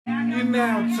You're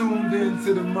now tuned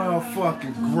into the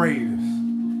motherfucking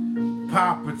greatest,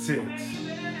 Politics,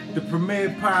 the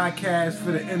premier podcast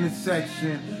for the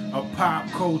intersection of pop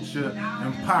culture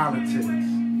and politics.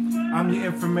 I'm your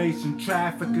information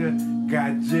trafficker,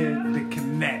 Gajid the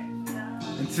Connect.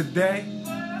 And today,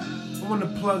 I want to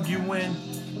plug you in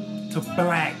to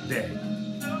Black Day.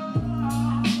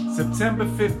 September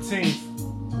 15th,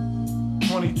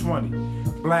 2020,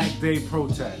 Black Day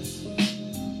protests.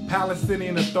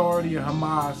 Palestinian Authority and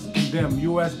Hamas condemn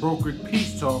U.S. brokered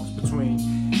peace talks between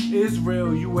Israel,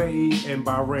 UAE, and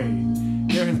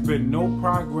Bahrain. There has been no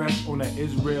progress on an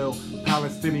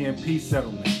Israel-Palestinian peace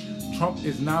settlement. Trump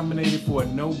is nominated for a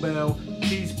Nobel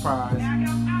Peace Prize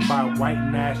by white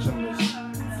nationalists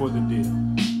for the deal.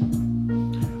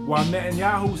 While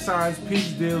Netanyahu signs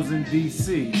peace deals in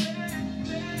D.C.,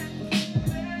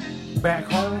 back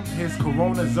home, his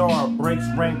Corona czar breaks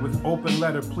rank with open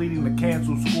letter pleading to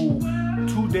cancel school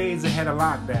 2 days ahead of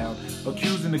lockdown,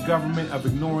 accusing the government of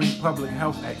ignoring public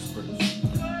health experts.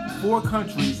 4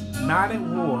 countries not at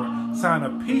war sign a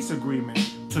peace agreement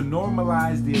to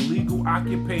normalize the illegal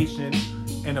occupation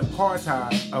and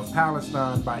apartheid of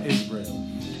Palestine by Israel,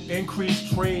 increase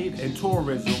trade and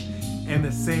tourism, and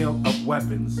the sale of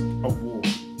weapons of war.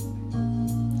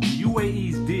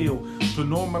 UAE's deal to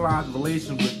normalize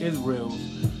relations with Israel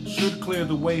should clear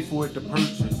the way for it to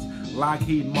purchase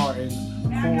Lockheed Martin's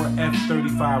core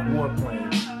F-35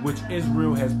 warplane, which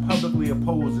Israel has publicly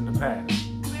opposed in the past.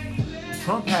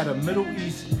 Trump had a Middle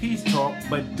East peace talk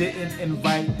but didn't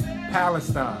invite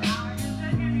Palestine.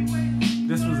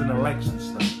 This was an election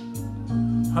stunt.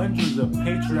 Hundreds of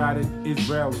patriotic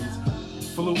Israelis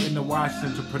flew into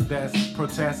Washington to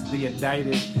protest the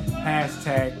indicted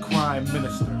 #crime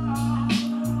minister.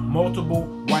 Multiple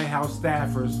White House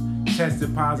staffers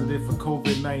tested positive for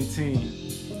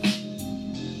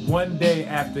COVID-19 one day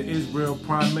after Israel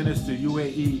Prime Minister,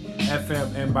 UAE,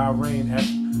 FM, and Bahrain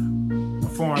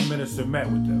foreign minister met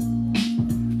with them.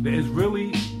 The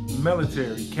Israeli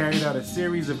military carried out a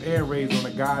series of air raids on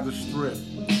the Gaza Strip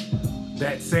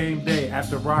that same day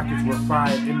after rockets were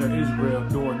fired into Israel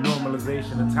during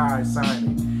normalization and ties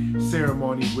signing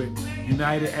ceremony with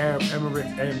United Arab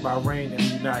Emirates and Bahrain and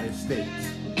the United States.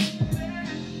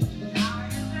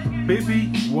 Bibi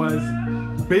was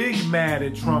big mad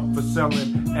at Trump for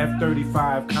selling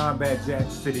F-35 combat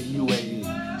jets to the UAE.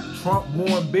 Trump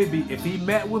warned Bibi if he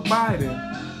met with Biden,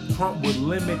 Trump would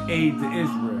limit aid to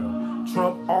Israel.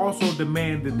 Trump also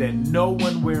demanded that no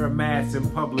one wear a mask in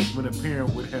public when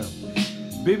appearing with him.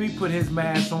 Bibi put his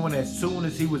mask on as soon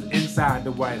as he was inside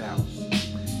the White House.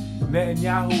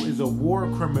 Netanyahu is a war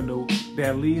criminal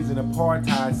that leads an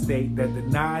apartheid state that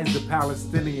denies the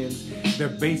Palestinians their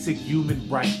basic human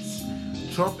rights.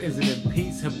 Trump is an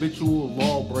impeached habitual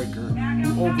lawbreaker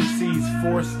who oversees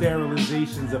forced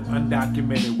sterilizations of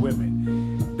undocumented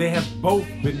women. They have both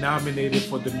been nominated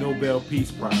for the Nobel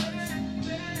Peace Prize.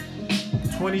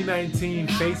 2019,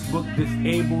 Facebook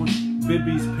disabled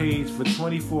Bibi's page for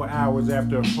 24 hours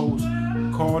after a post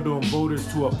called on voters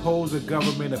to oppose a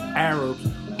government of Arabs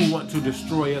who want to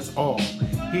destroy us all.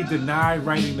 He denied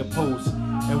writing the post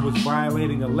and was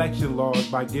violating election laws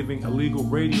by giving illegal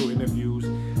radio interviews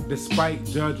despite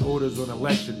judge orders on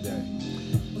election day.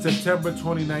 September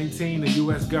 2019, the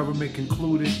U.S. government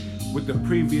concluded with the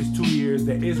previous 2 years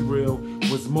that Israel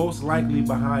was most likely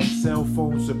behind cell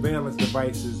phone surveillance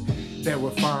devices that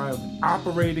were found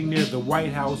operating near the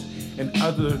White House and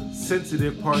other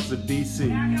sensitive parts of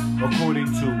D.C., according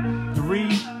to 3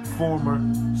 former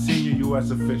senior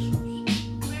U.S. officials.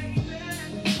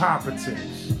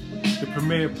 Politics, the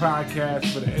premier podcast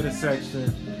for the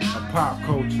intersection of pop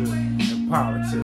culture and politics.